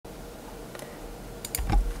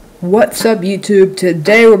What's up YouTube?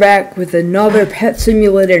 Today we're back with another Pet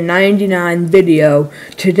Simulator 99 video.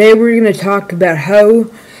 Today we're going to talk about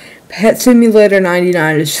how Pet Simulator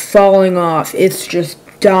 99 is falling off. It's just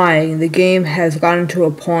dying. The game has gotten to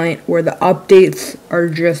a point where the updates are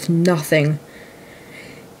just nothing.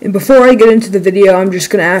 And before I get into the video, I'm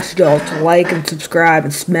just going to ask y'all to like and subscribe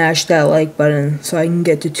and smash that like button so I can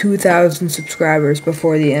get to 2,000 subscribers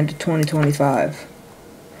before the end of 2025.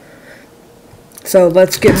 So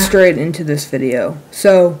let's get straight into this video.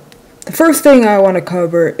 So the first thing I want to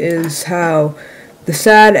cover is how the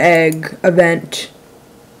sad egg event,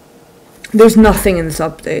 there's nothing in this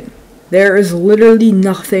update. There is literally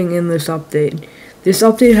nothing in this update. This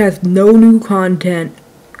update has no new content,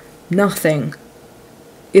 nothing.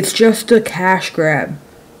 It's just a cash grab.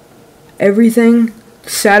 Everything,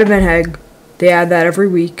 sad event egg, they add that every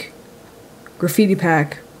week. Graffiti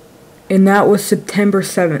pack, and that was September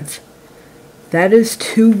 7th. That is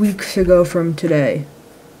 2 weeks ago from today.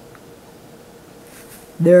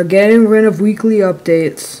 They're getting rid of weekly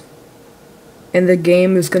updates, and the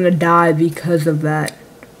game is gonna die because of that.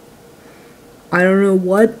 I don't know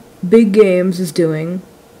what Big Games is doing.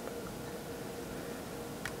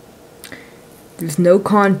 There's no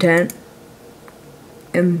content,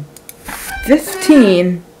 and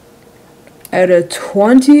 15 out of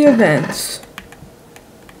 20 events,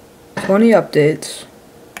 20 updates,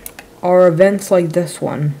 are events like this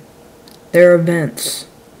one. They're events.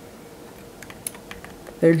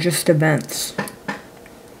 They're just events.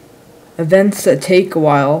 Events that take a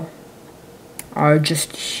while are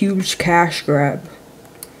just huge cash grab.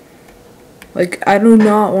 Like, I do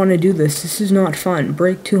not want to do this. This is not fun.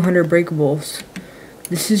 Break 200 breakables.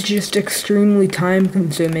 This is just extremely time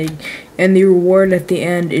consuming, and the reward at the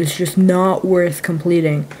end is just not worth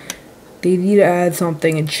completing. They need to add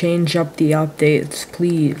something and change up the updates,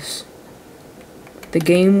 please. The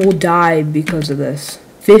game will die because of this.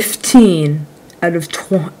 15 out of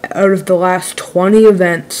the last 20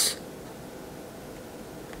 events.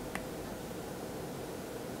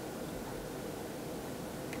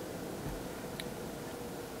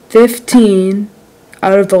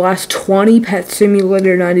 Out of the last 20 Pet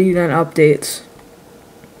Simulator 99 updates.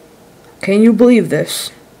 Can you believe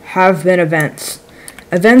this? Have been events.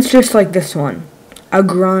 Events just like this one. A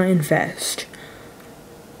grind fest.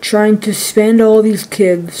 Trying to spend all these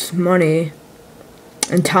kids' money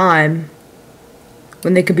and time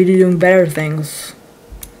when they could be doing better things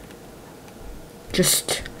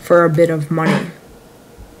just for a bit of money.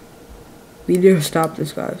 We need to stop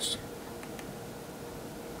this, guys.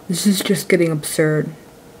 This is just getting absurd.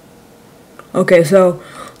 Okay, so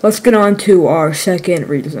let's get on to our second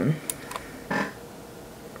reason.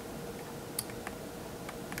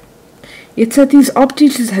 It's that these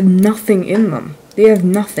updates just have nothing in them. They have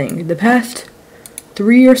nothing. The past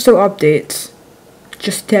 3 or so updates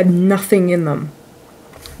just had nothing in them.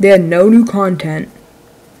 They had no new content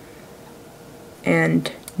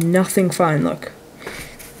and nothing fun. Look,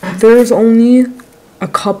 there's only a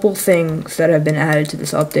couple things that have been added to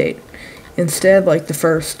this update. Instead, like the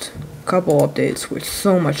first couple updates, with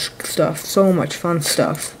so much stuff, so much fun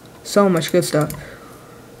stuff, so much good stuff.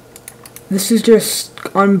 This is just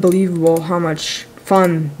unbelievable how much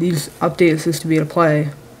fun these updates used to be to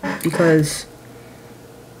play, because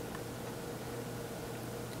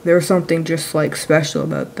there was something just like special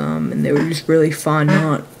about them, and they were just really fun,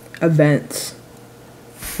 not events.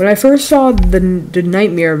 When I first saw the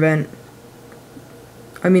nightmare event,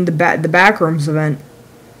 I mean the backrooms event,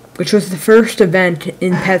 which was the first event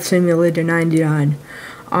in Pet Simulator 99,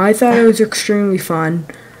 I thought it was extremely fun.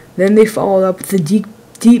 Then they followed up with the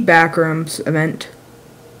deep backrooms event,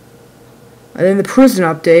 and then the prison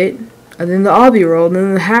update, and then the obby world, and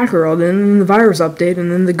then the hacker world, and then the virus update,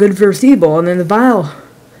 and then the good versus evil, and then the vile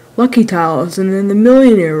lucky tiles, and then the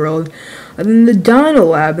millionaire world, and then the dino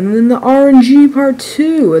lab, and then the RNG part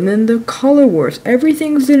 2, and then the color wars.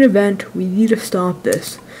 Everything's an event. We need to stop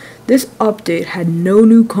this. This update had no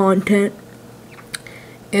new content,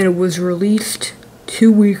 and it was released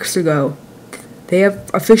 2 weeks ago. They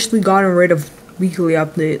have officially gotten rid of weekly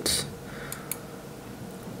updates.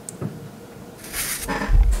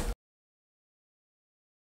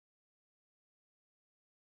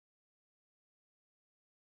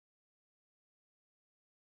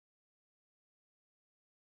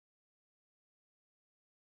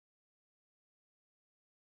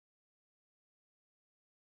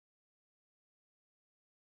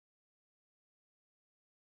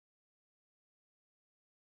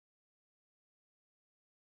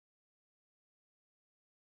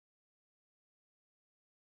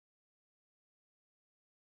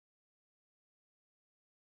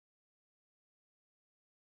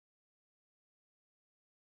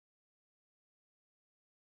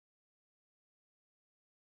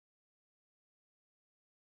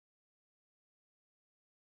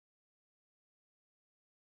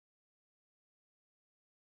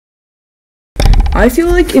 I feel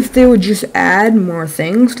like if they would just add more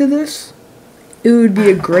things to this, it would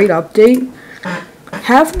be a great update.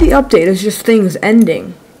 Half the update is just things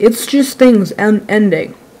ending. It's just things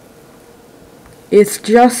ending. It's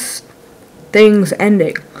just things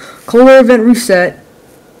ending. Color event reset.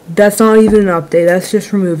 That's not even an update. That's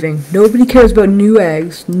just removing. Nobody cares about new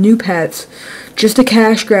eggs, new pets. Just a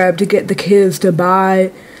cash grab to get the kids to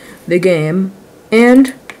buy the game.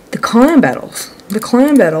 And the clan battles. The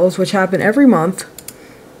clan battles, which happen every month,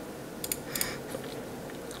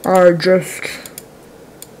 are just...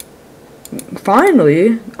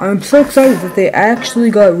 Finally, I'm so excited that they actually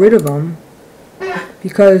got rid of them,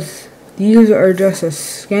 because these are just a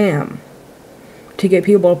scam to get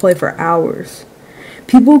people to play for hours.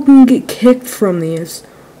 People can get kicked from these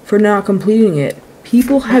for not completing it.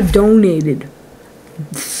 People have donated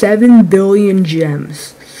 7 billion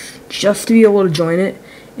gems just to be able to join it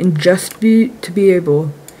and just to be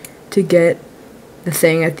able to get the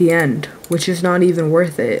thing at the end, which is not even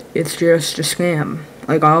worth it. It's just a scam.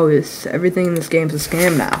 Like always, everything in this game is a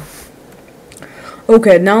scam now.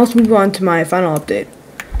 Okay, now let's move on to my final update.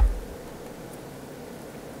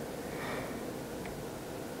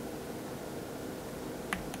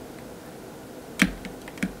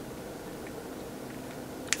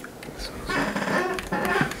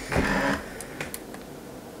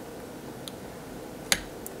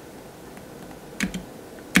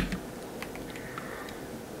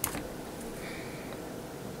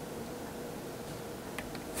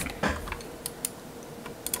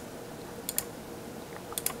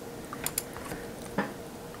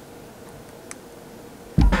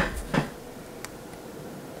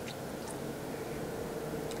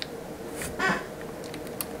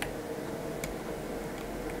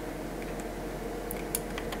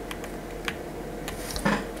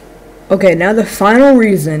 Okay, now the final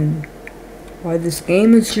reason why this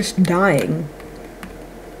game is just dying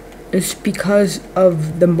is because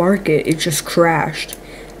of the market. It just crashed.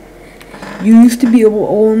 You used to be able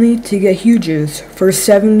only to get huges for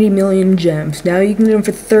 70 million gems. Now you can get them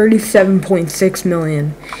for 37.6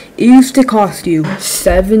 million. It used to cost you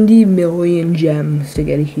 70 million gems to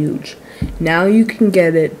get a huge. Now you can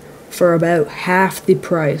get it for about half the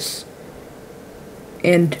price.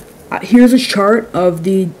 And here's a chart of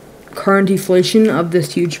the current deflation of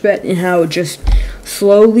this huge bet and how it just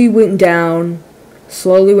slowly went down,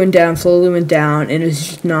 slowly went down, slowly went down, and it's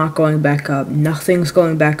just not going back up. Nothing's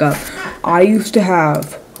going back up. I used to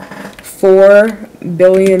have 4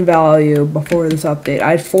 billion value before this update.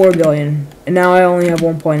 I had 4 billion, and now I only have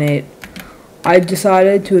 1.8. I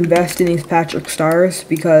decided to invest in these Patrick Stars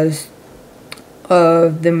because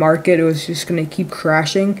of the market. It was just going to keep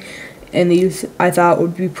crashing. And these I thought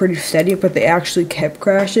would be pretty steady, but they actually kept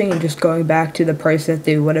crashing and just going back to the price that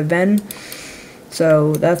they would have been.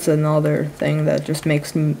 So that's another thing that just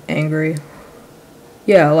makes me angry.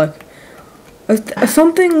 Yeah, like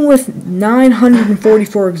something with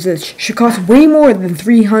 944 exists should cost way more than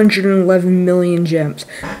 311 million gems.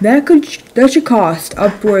 That should cost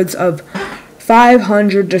upwards of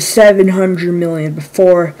 500 to 700 million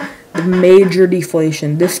before the major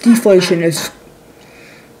deflation. This deflation is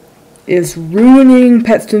ruining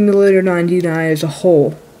Pet Simulator 99 as a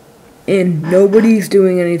whole, and nobody's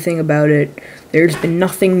doing anything about it. There's been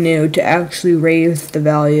nothing new to actually raise the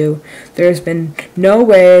value. There's been no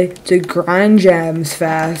way to grind gems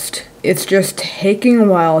fast. It's just taking a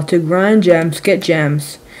while to grind gems, get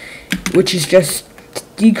gems, which is just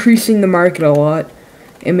decreasing the market a lot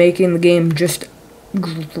and making the game just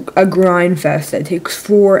a grind fest that takes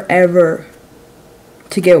forever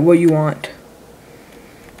to get what you want.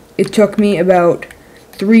 It took me about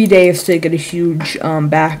 3 days to get a huge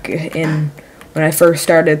back in when I first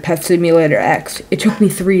started Pet Simulator X. It took me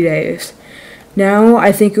 3 days. Now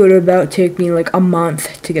I think it would about take me like a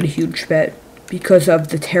month to get a huge bet because of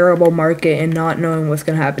the terrible market and not knowing what's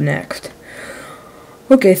going to happen next.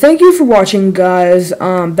 Okay, thank you for watching, guys.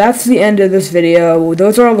 That's the end of this video.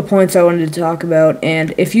 Those are all the points I wanted to talk about.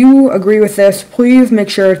 And if you agree with this, please make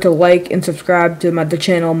sure to like and subscribe to the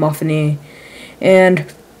channel Muffiney. And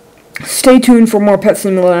stay tuned for more Pet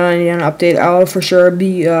Simulator 99 update. I'll for sure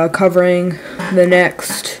be covering the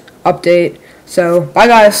next update. So, bye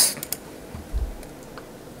guys!